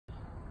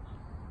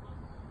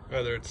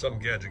Hi there, it's some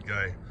gadget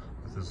guy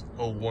with his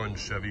 '01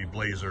 Chevy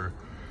Blazer.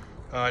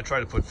 I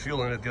tried to put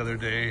fuel in it the other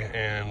day,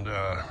 and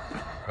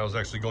I was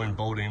actually going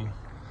boating,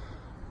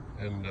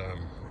 and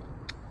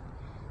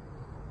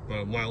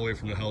about a mile away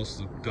from the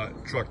house, the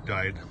truck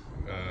died.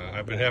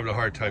 I've been having a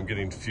hard time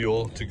getting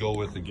fuel to go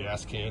with the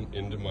gas can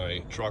into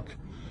my truck.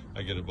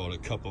 I get about a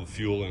cup of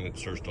fuel and it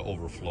starts to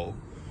overflow.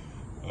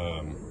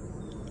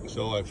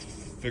 So I've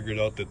figured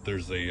out that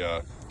there's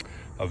a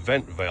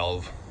vent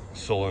valve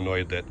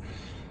solenoid that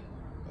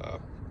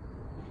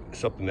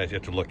something that you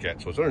have to look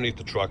at. So it's underneath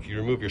the truck. You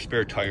remove your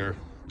spare tire.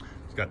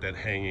 It's got that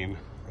hanging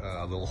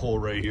little hole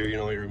right here. You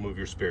know, you remove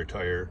your spare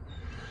tire.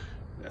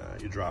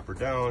 You drop her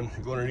down.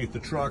 You go underneath the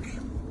truck.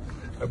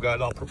 I've got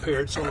it all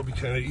prepared, so it'll be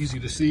kind of easy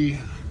to see.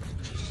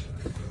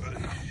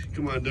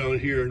 Come on down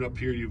here, and up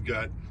here you've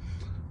got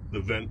the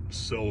vent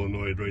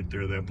solenoid right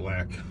there. That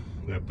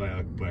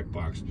black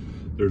box.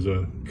 There's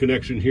a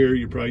connection here.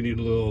 You probably need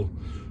a little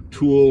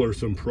tool or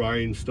some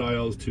prying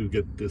styles to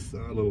get this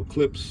little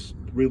clips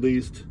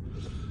released.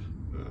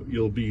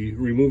 You'll be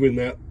removing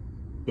that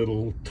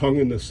little tongue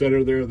in the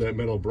center there, that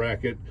metal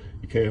bracket.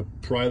 You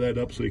can't pry that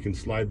up so you can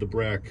slide the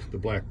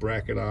black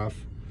bracket off.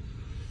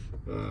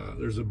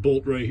 There's a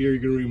bolt right here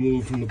you're going to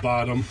remove from the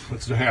bottom.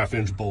 That's a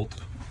 1/2-inch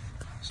bolt.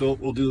 So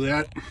we'll do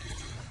that.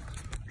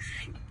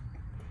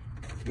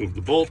 Move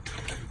the bolt.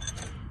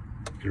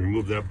 You can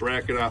remove that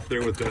bracket off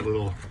there with that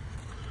little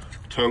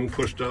tongue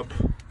pushed up.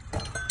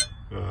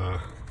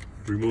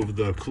 Remove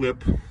the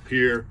clip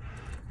here,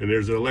 and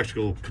there's an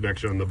electrical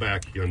connection on the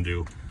back you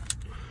undo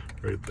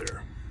right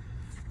there.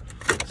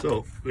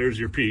 So there's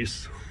your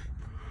piece.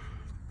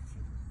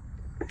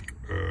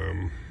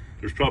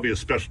 There's probably a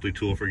specialty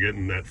tool for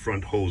getting that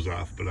front hose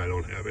off, but I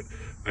don't have it.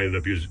 I ended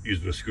up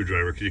using a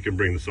screwdriver because you can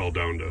bring this all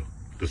down to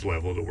this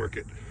level to work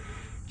it.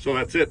 So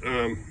that's it.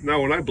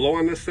 Now when I blow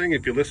on this thing,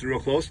 if you listen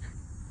real close,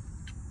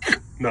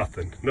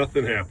 nothing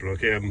happened.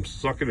 Okay, I'm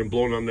sucking and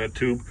blowing on that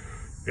tube,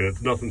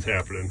 and nothing's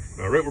happening.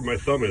 Right where my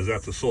thumb is,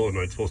 that's a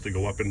solenoid. It's supposed to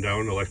go up and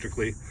down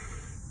electrically.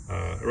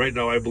 Right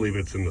now I believe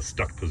it's in the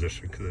stuck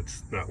position because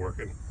it's not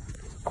working.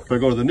 If I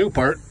go to the new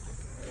part,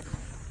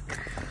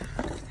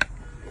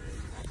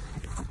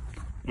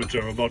 which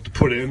I'm about to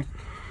put in,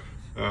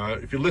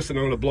 if you listen,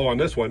 I'm going to blow on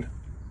this one.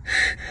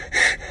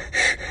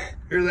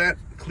 Hear that?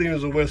 Clean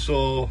as a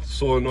whistle,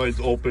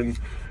 solenoid's open,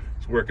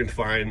 it's working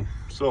fine.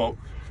 So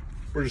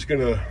we're just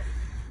going to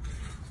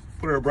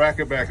put our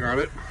bracket back on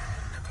it.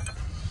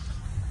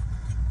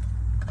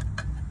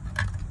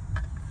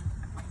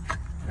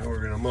 And we're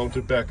going to mount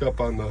it back up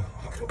on the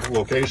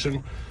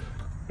location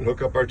and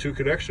hook up our two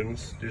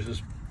connections. You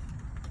just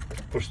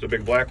push the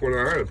big black one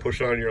on and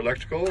push on your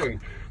electrical and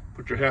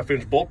put your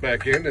 1/2-inch bolt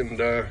back in, and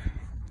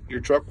your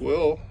truck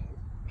will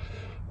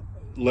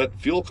let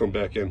fuel come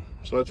back in.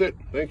 So that's it.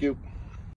 Thank you.